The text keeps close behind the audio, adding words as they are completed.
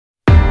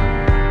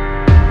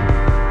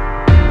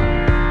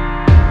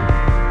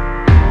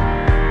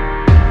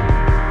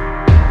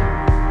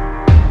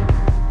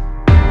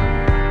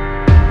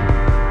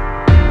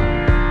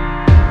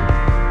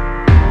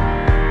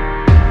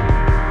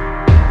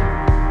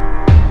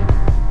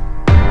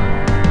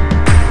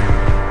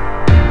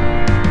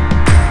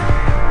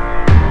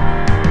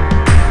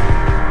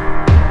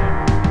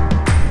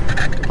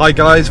Hi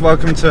guys,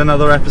 welcome to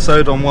another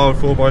episode on Wild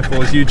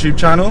 4x4's YouTube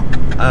channel.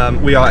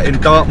 We are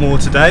in Dartmoor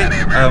today,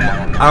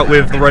 out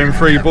with the Roam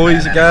Free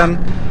boys again,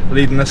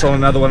 leading us on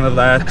another one of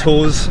their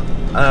tours.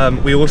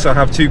 We also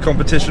have two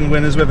competition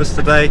winners with us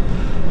today.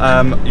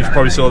 You've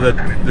probably saw the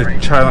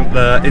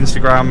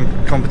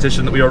Instagram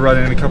competition that we were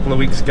running a couple of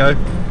weeks ago.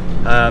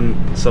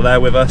 So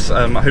they're with us.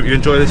 I hope you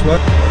enjoy this one.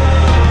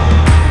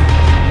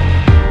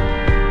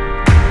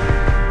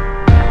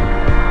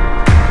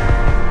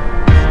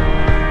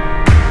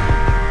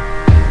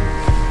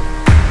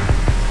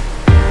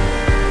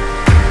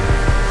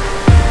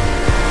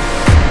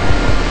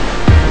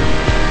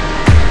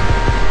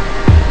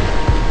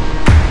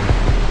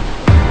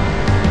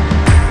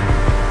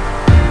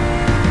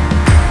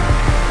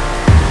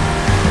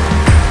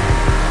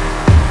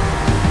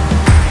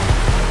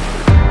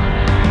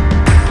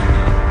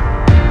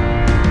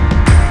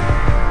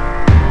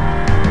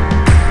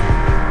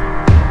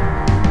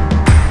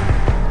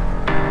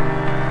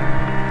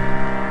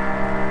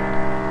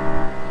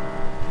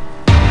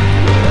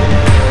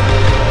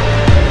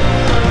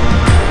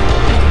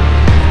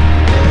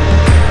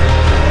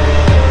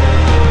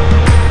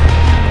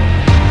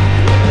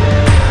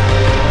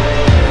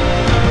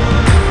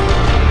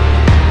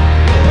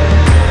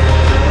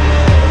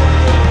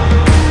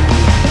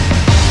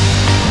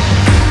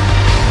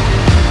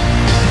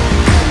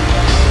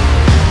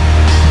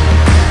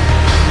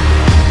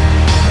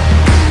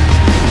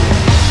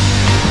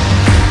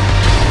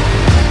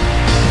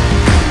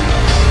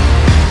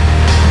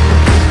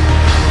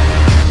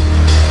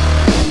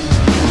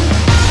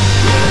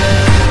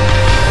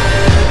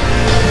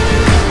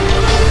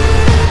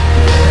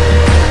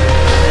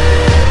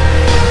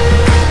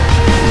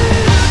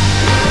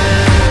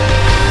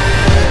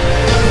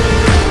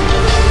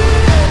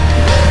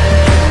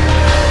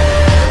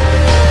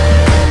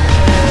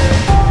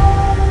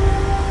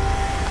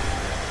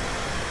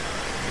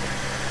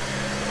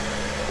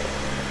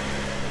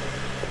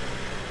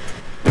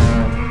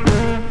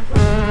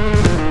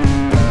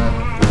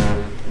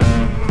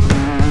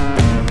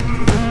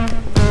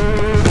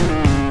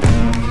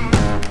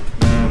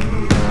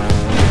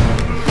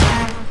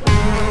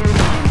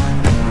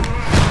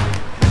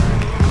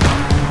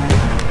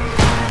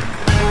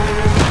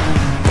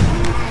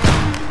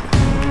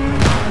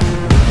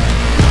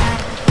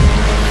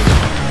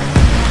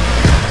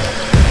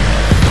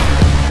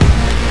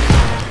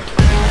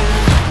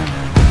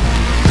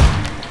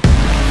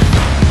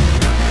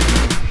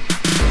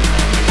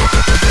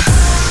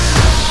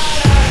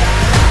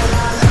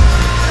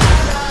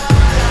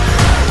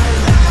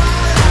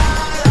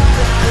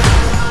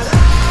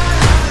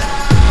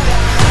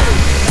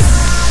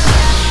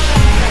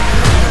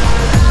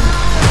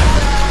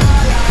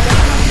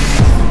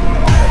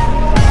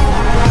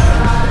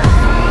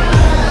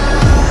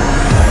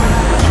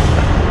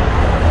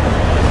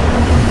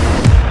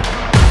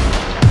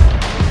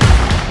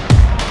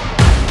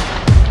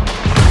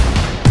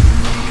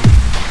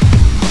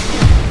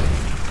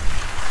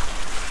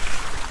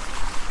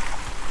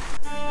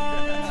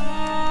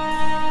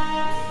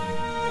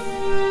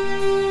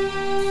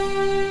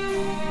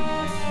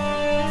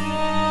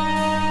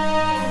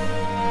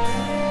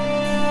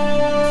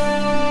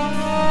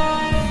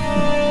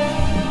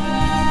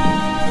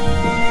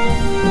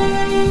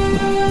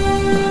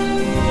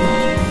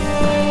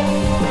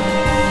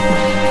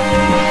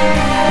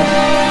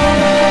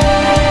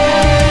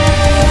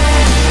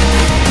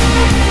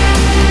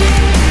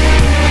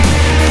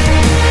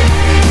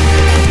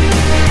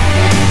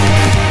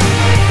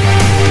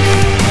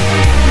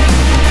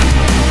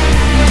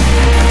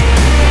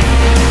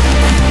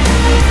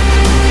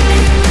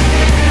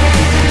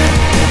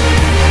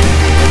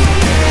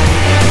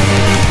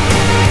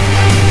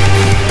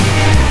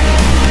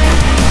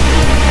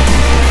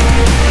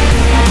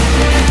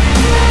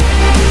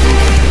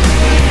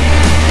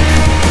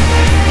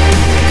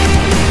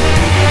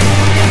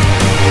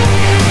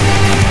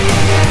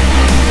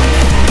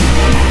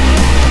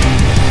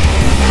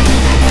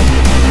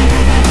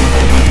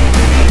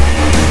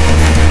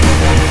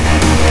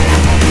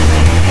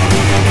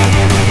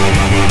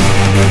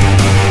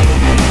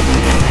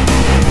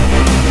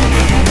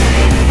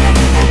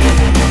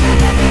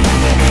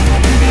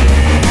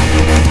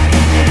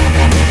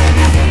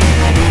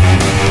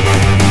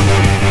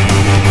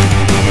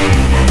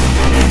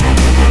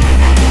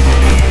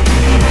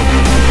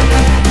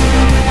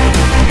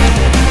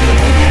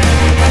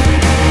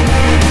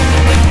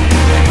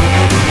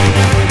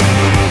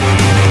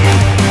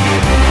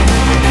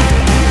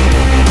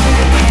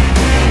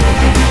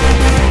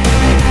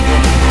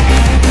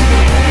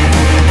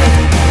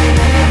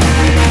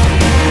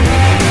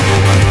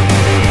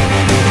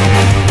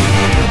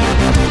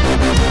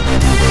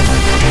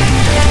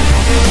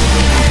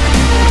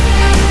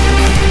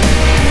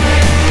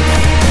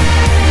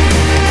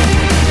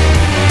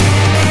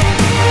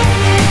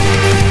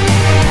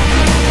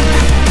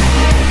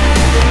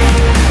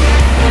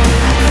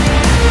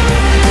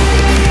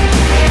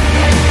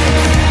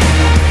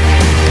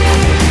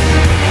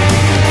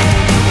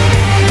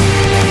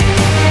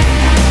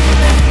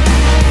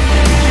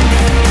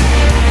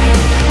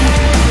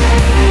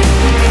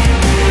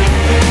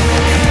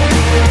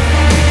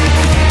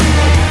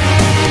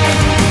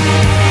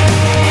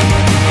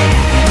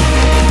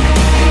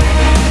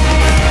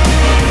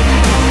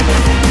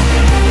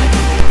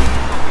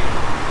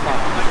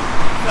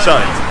 So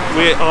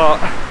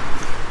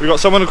we got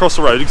someone across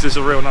the road because it's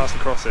a real nasty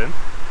crossing,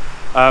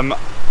 and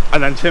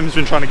then Tim's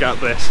been trying to get up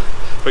this,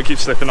 but it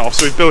keeps slipping off.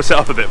 So we've built it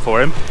up a bit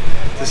for him,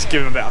 just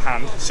give him a bit of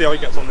hand. See how he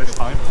gets on this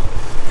time.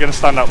 We're going to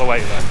stand out the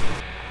way though.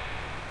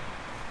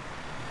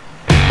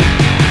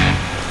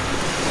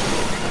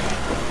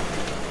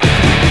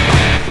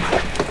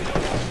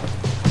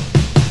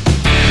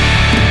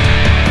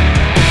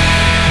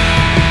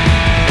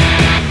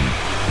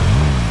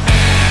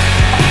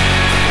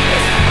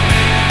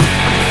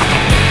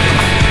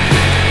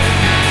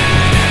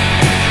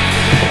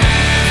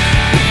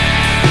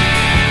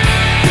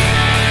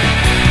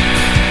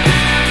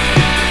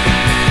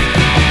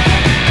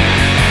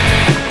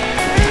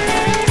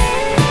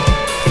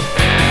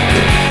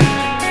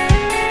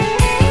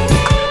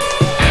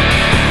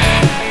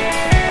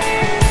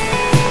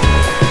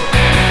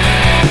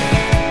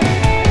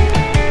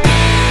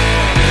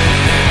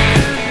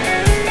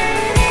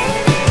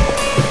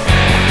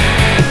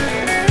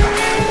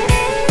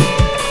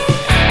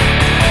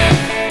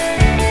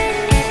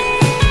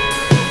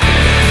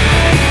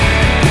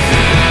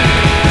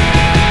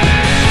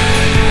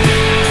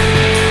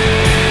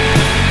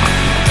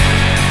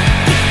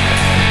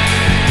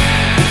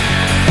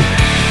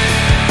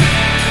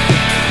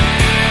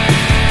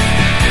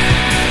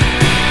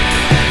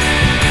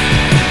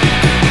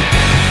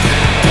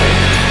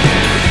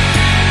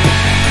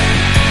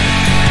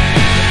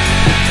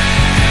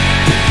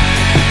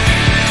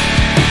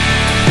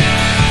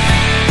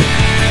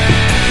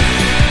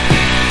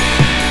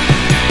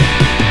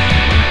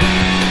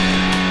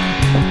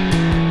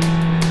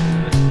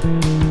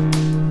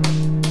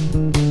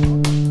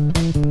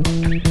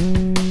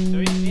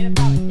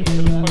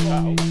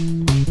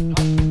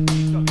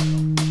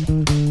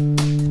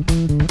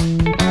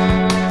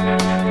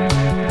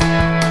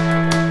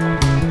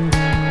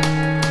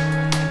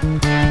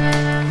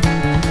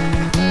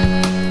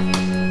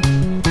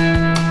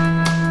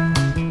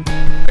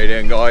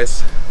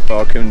 Guys,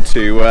 welcome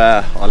to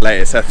our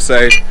latest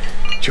episode.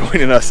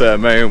 Joining us at a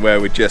moment where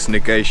we're just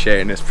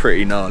negotiating this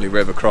pretty gnarly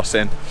river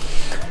crossing.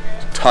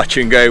 Touch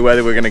and go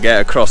whether we're going to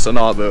get across or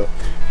not, but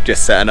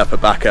just setting up a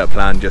backup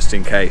plan just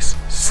in case.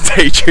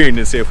 Stay tuned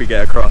and see if we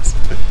get across.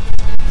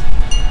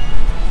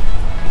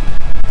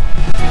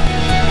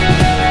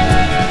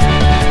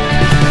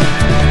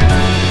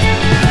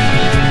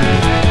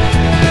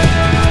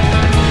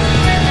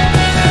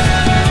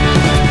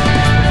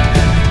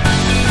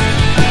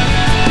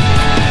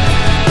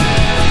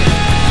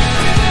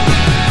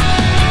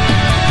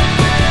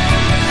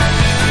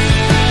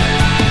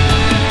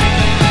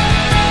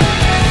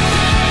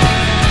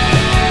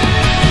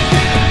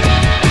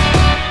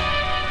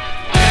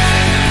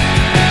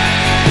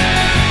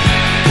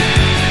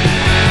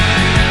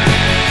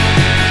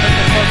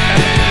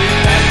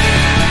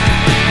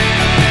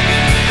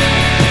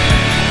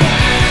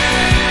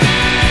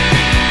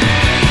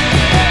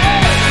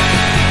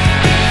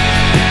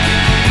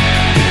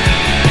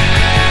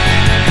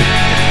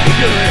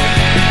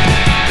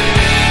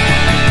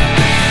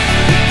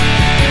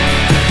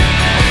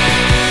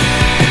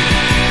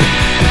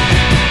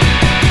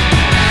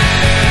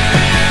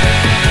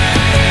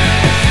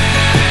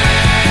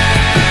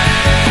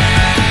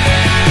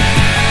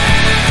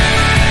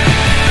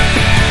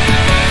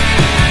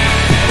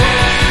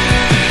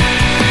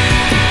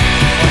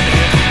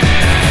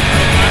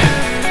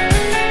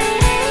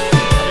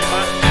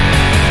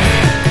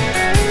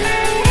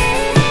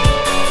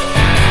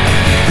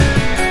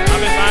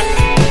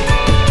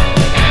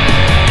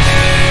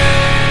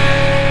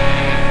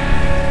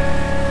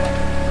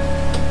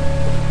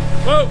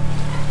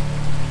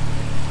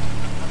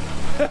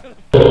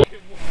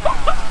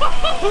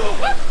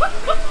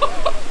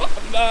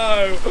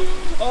 No!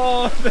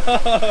 Oh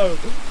no!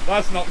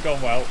 That's not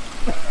gone well.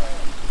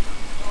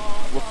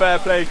 Well, fair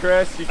play,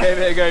 Chris. You gave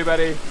it a go,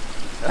 buddy.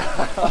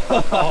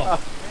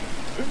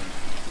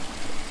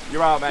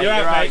 You're out, mate.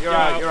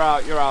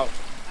 You're out.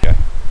 Okay.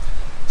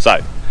 So,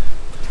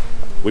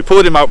 we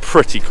pulled him out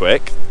pretty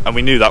quick, and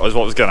we knew that was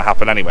what was going to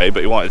happen anyway,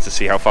 but we wanted to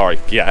see how far he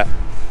could get.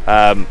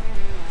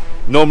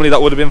 Normally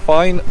that would have been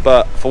fine,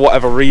 but for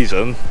whatever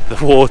reason, the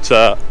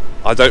water,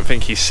 I don't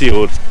think he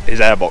sealed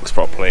his airbox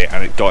properly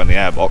and it got in the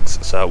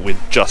airbox, so we're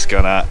just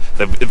gonna,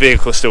 the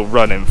vehicle's still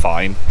running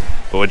fine,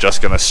 but we're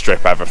just gonna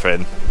strip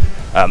everything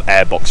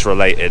airbox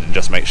related and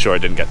just make sure it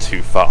didn't get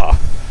too far,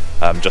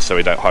 just so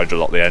we don't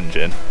hydrolock the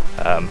engine.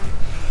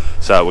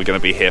 So we're gonna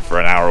be here for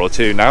an hour or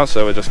two now,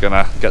 so we're just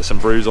gonna get some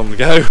brews on the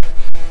go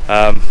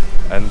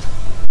and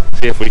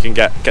see if we can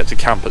get to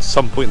camp at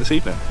some point this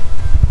evening.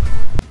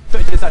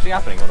 It's actually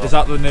happening or not? Is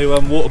that the new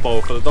water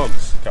bowl for the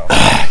dogs?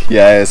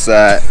 Yeah, it's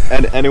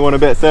anyone a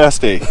bit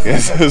thirsty?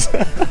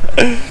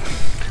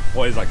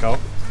 What is that, Carl?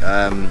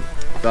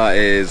 That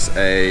is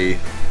a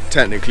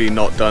technically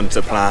not done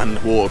to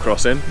plan water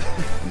crossing. Do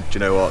you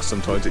know what?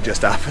 Sometimes it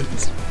just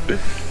happens.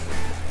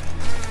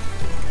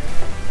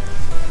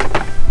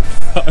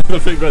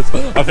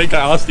 I think I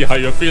asked you how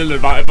you're feeling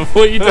about it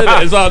before you did it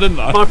as well, didn't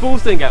I? My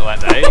balls didn't get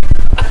wet, though.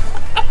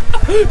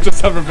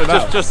 Just everything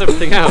else. Just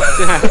everything else,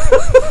 yeah.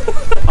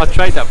 I'd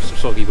trade that for some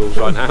soggy balls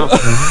right now.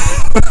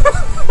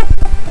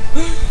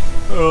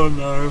 Oh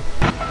no.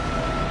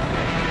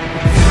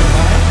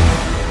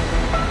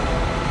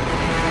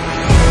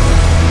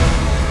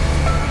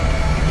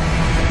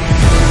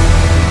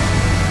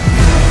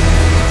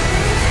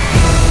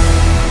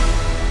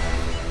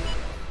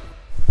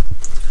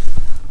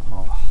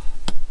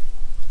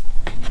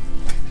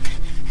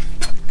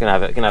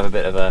 Gonna have a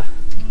bit of a.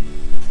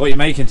 What are you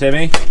making,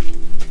 Timmy?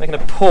 Making a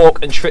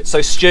pork and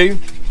chorizo stew.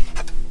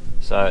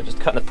 So just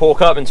cutting the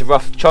pork up into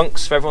rough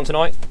chunks for everyone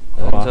tonight.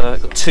 And,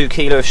 got 2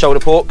 kilos of shoulder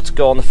pork to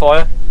go on the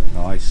fire.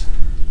 Nice.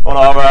 On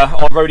our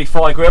roadie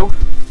fire grill.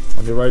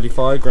 On your roadie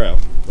fire grill.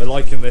 We're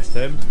liking this,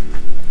 Tim.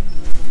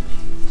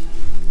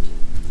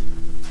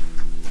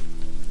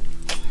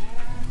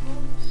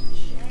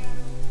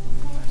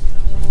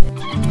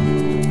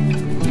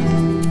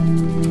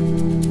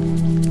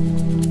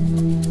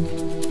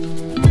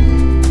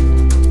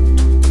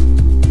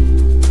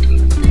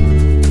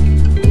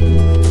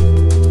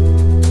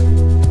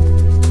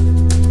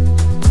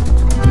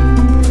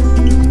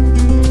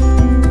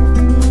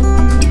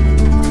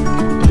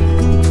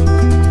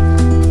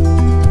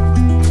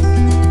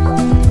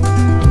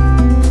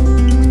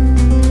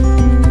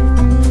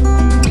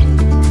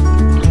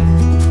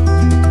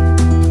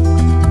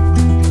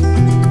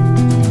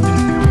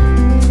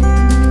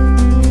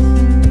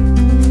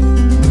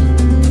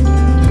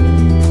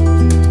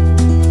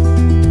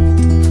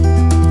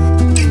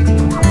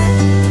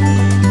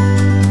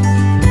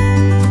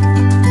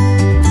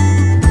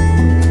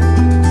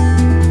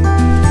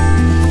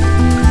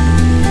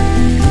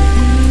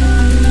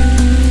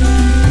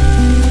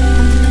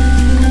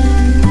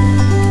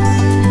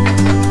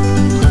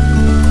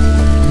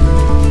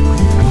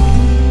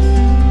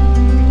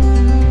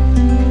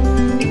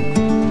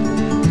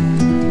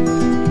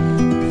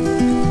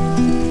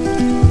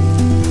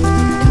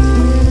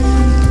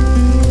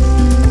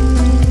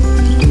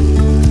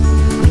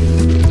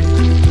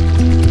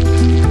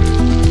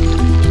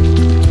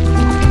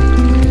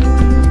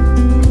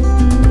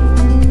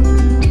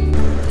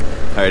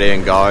 Right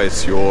in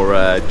guys,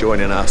 you're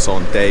joining us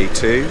on day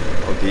 2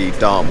 of the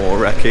Dartmoor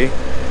Recce.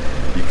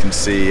 You can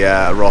see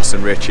Ross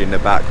and Richie in the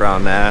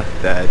background there.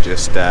 They're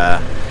just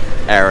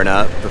airing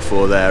up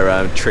before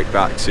their trip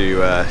back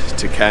to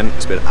Kent.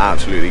 It's been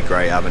absolutely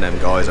great having them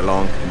guys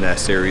along in their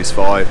Series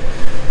 5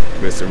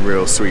 with some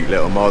real sweet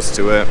little mods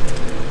to it.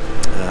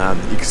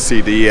 You can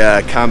see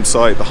the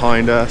campsite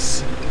behind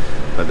us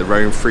that the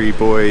Rome Free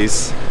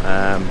boys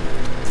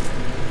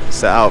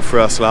set out for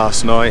us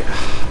last night.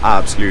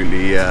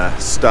 Absolutely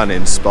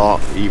stunning spot,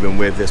 even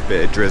with this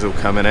bit of drizzle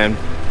coming in,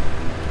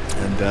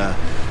 and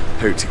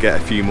hope to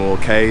get a few more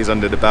Ks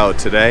under the belt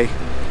today,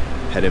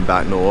 heading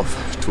back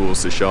north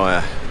towards the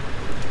Shire.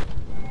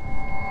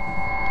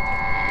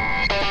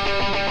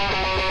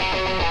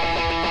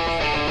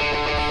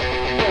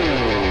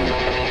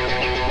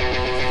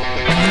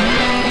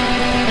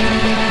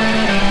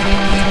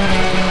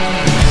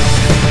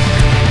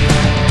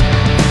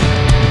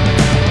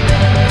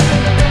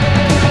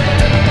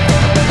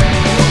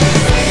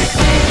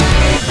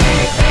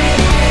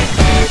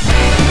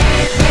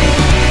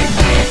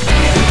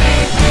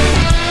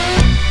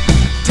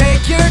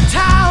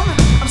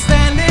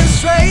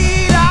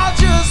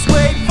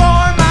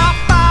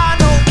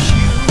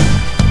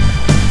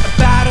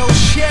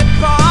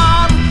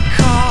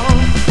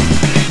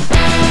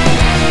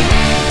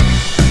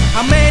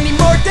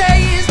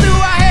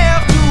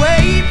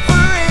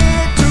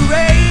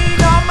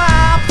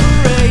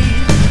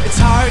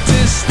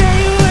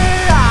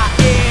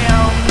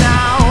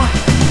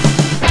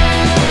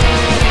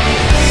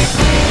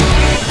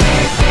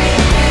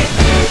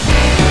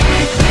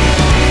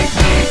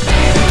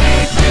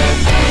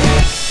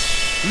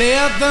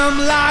 Let them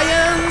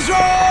lions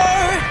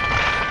roar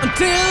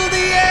until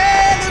the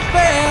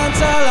elephants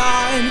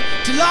align,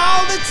 till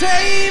all the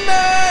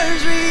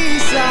tamers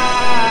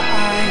resign.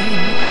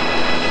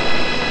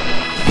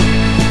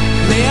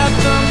 Let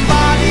them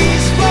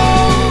bodies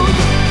float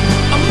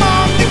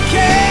among the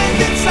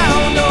candid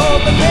sound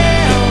of a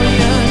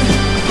million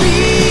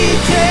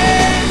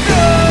beaten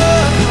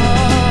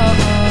drums.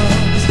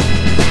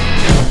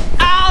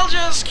 I'll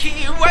just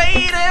keep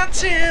waiting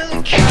till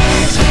it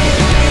comes.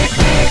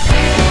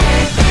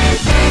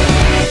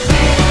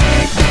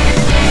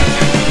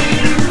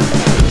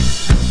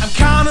 I'm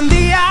counting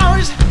the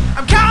hours,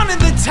 I'm counting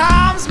the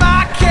times,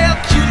 my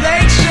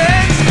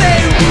calculations,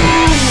 they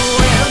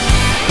ruin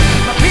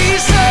my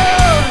peace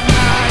of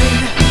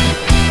mind.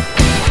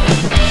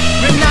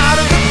 Ran out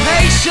of the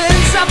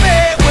patience I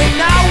bet when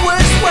I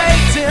was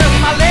waiting.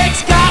 My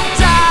legs got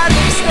tired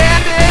of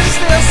standing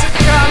still, so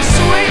come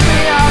sweep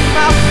me off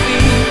my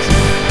feet.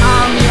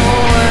 I'm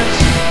yours.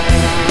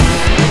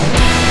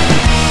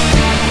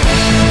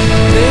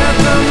 Let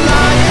them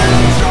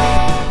lions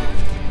roar.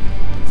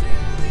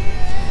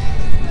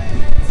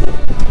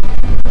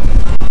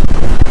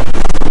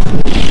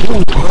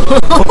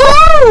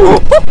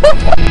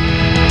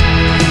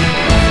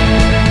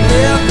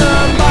 Let the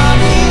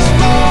bodies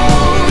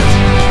float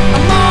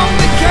among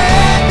the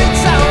candid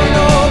sound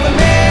of a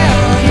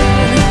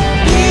million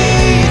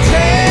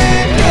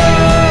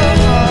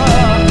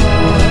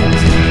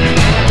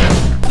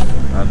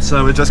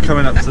we're just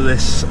coming up to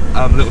this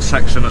little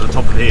section at the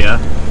top of here.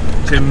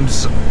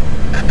 Tim's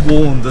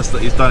warned us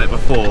that he's done it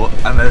before,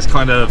 and there's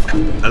kind of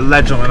a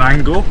ledge on an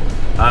angle,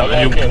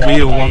 and your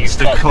wheel wants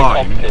to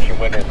climb.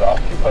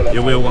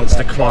 Your wheel wants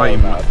to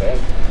climb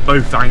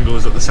both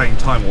angles at the same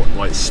time, what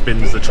like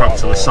spins the truck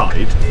to the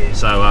side.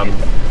 So I'm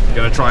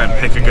going to try and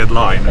pick a good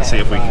line and see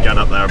if we can get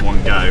up there in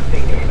one go.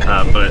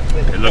 But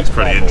it looks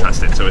pretty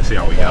interesting, so we'll see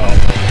how we get on.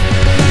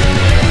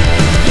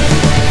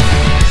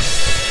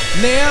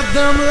 Let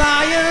them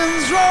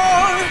lions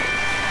roar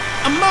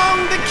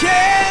among the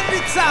candy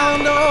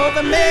town of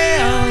a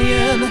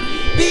million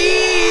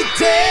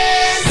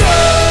beaten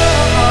drums.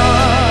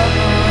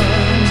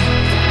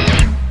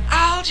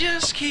 I'll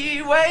just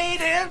keep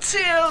waiting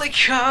till it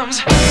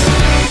comes.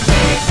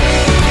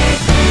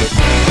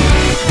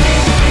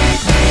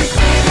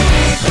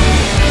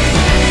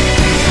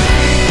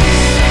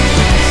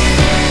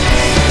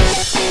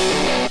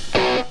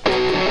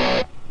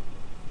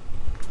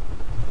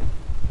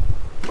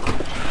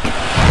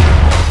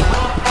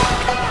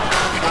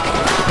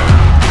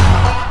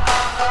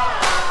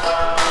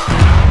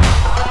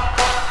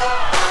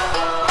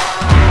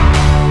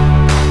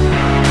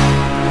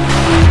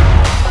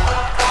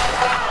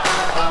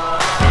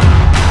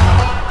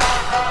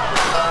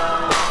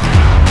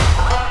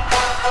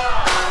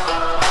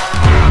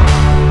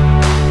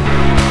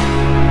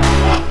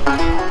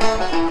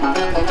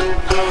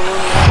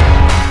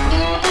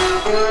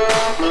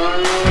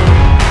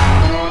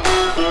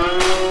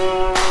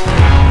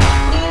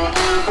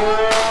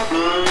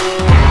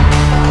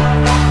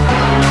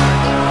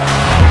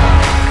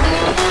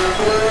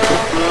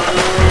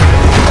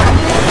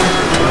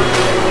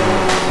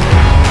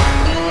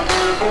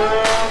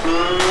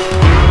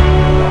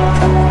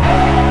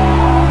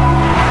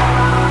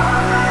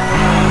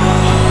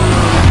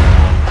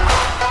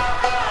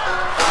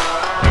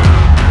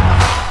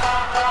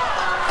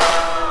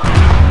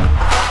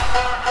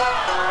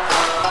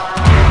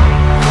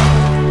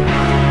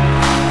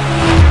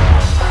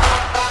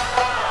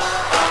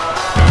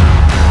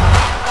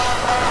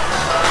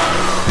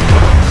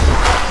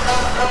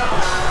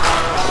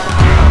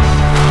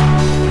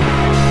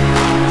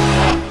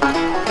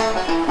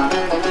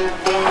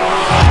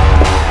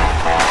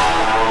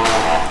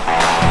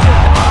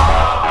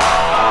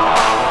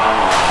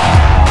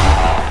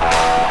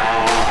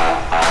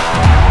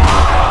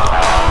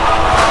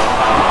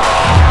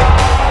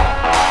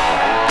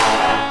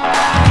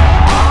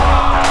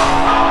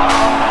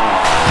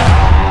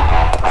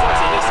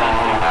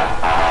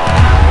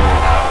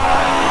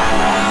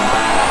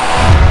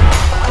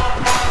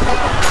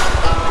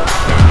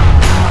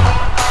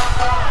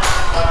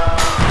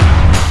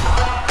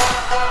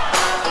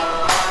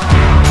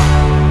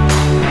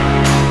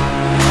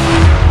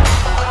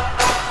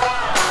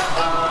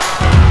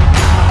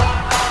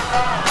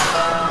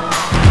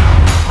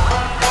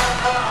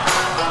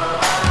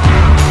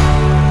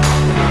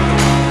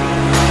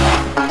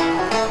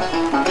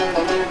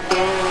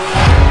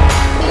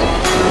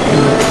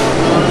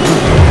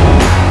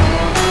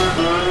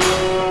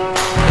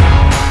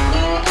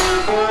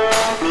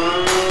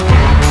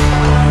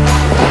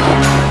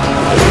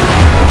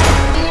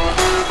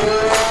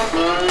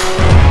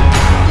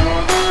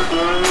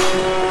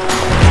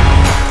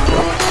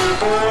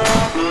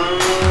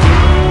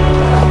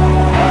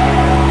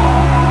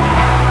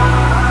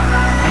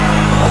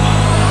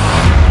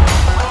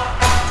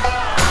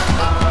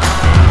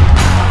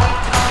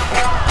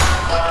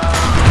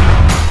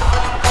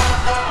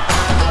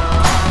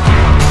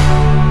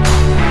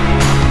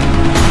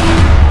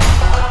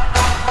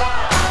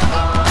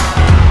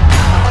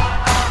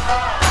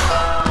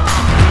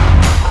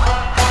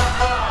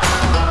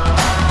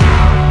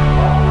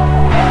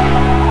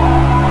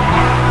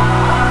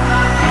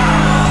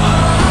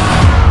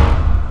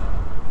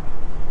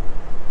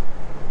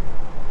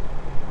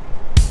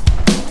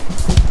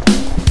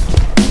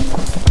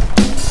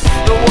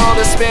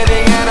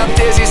 Spinning and I'm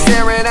dizzy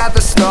staring at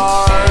the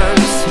stars.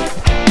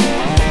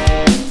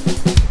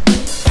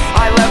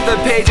 I left the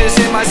pages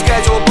in my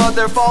schedule but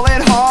they're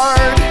falling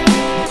hard.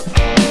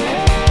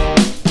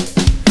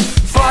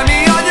 Find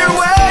me on your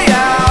way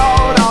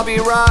out, I'll be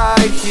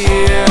right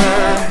here.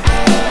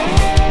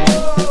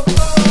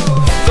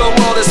 The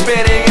world is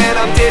spinning and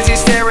I'm dizzy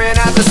staring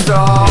at the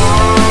stars.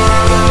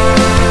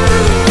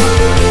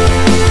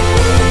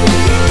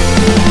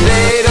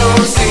 They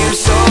don't seem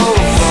so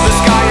far. The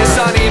sky is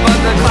sunny but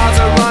the clouds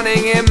are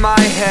running in my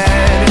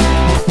head.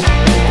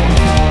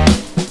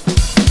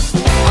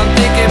 I'm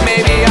thinking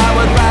maybe I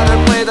would rather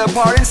play the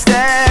part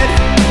instead.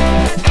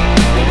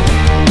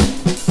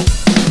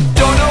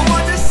 Don't know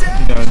what to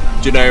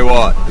say. Do you know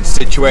what? In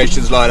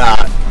situations like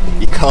that,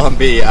 you can't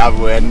beat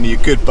having your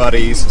good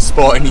buddies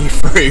spotting you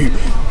through,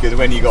 because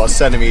when you got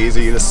centimetres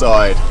either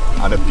side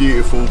and a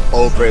beautiful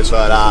old bridge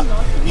like that,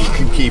 you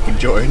can keep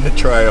enjoying the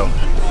trail.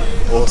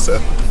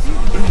 Awesome.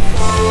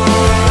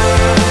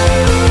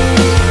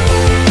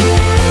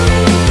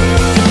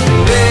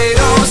 They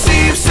don't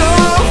seem so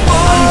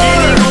far. I'm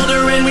getting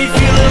older and we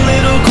feel a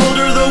little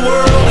colder. The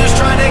world is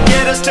trying to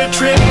get us to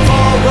trip,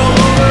 fall, roll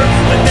over,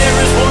 but there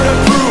is more to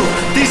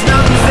prove.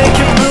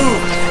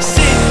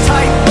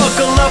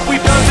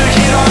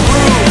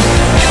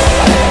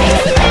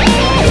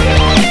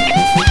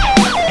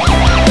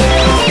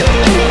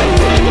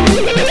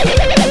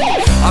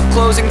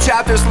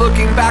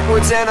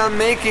 and I'm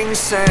making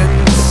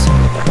sense.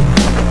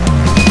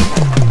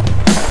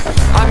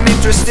 I'm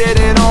interested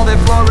in all that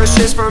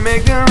flourishes from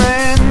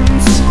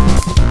ignorance.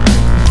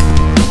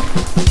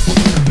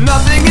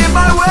 Nothing in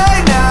my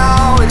way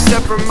now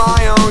except for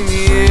my own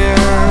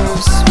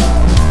years.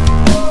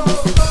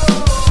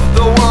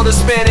 The world is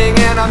spinning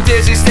and I'm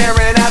dizzy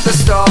staring at the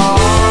stars.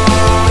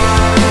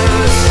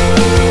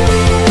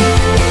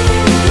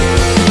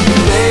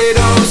 They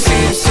don't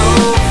seem so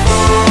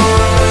fun.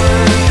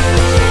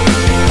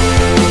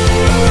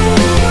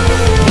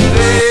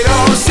 They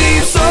don't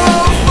seem so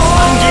fun.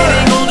 I'm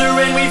getting older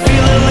and we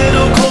feel a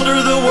little colder.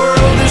 The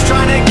world is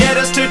trying to get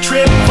us to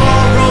trip,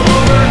 fall, roll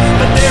over.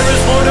 But there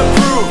is more to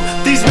prove.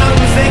 These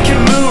mountains, they can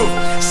move.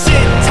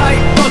 Sit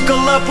tight,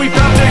 buckle up, we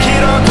bout to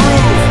hit our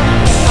groove.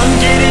 I'm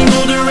getting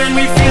older and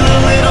we feel a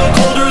little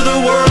colder.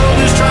 The world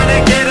is trying to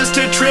get us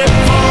to trip,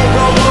 fall,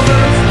 roll over.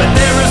 But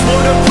there is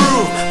more to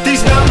prove.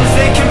 These mountains,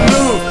 they can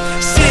move.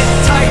 Sit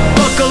tight,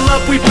 buckle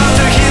up, we bout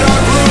to hit our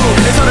groove.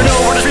 It's hard to know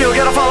what is real,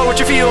 gotta follow what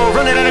you feel.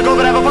 Running in a go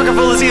but have a pocket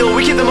full of zeal.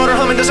 We keep the motor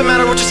humming, doesn't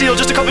matter what you steal.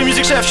 Just a couple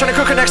music chefs trying to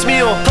cook our next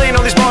meal. Playing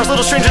all these bars,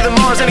 little stranger than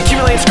Mars. And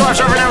accumulating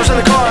scars, driving hours in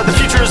the car. The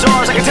future is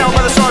ours, I can tell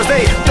by the stars.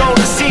 They don't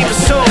seem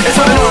so. It's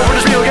hard to know what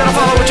is real, gotta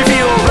follow what you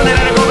feel. Running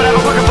in a go but have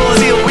a pocket full of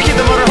zeal. We keep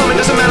the motor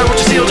humming, doesn't matter what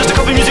you steal. Just a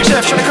couple music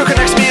chefs trying to cook our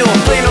next meal.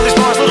 Playing all these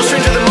bars, little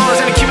stranger than Mars.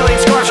 And accumulating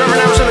scars, driving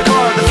hours in the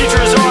car. The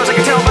future is ours, I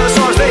can tell by the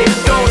stars. They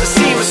don't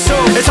seem so.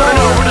 It's hard to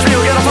know what is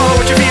real, gotta follow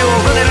what you feel.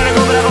 Running in a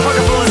go but have a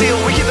pocket full of zeal.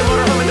 We keep the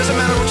motor humming, doesn't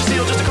matter what you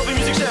steal. Just a couple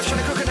music chefs trying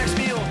to cook our next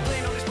meal.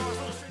 Playing all these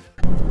bars, little stranger.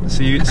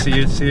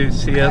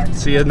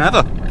 See you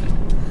never.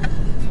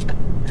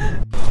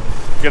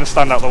 You're gonna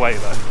stand out the way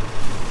though,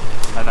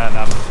 and then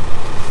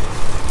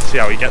see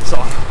how he gets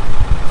on.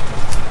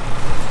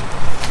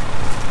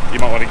 You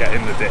might want to get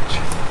in the ditch.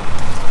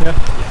 Yeah.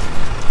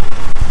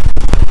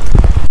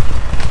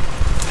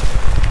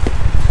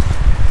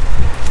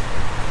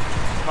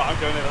 Right, I'm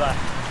going over there.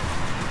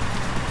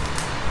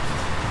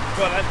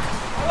 Go on then.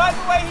 I like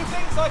the way he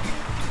thinks I can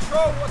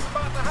control what's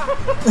about to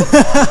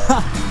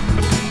happen.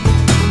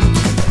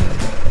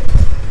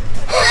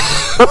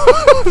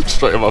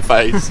 Straight in my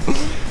face.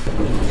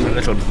 It's a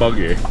little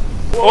buggy.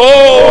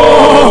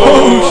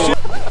 Oh! Shit.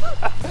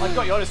 I've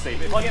got you honestly,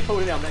 but if I get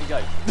pulled in there, I'm letting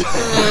go.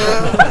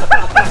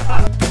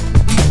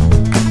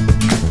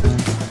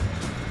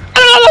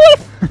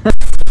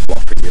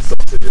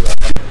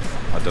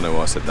 I don't know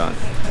why I said that.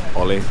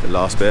 Ollie, the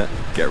last bit,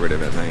 get rid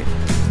of it, mate.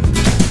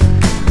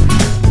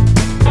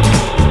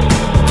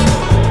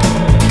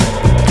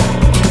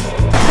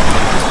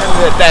 End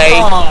of the day,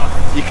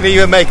 you can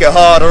either make it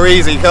hard or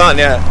easy, can't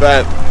you?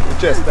 But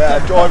just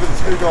driving the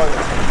two guys.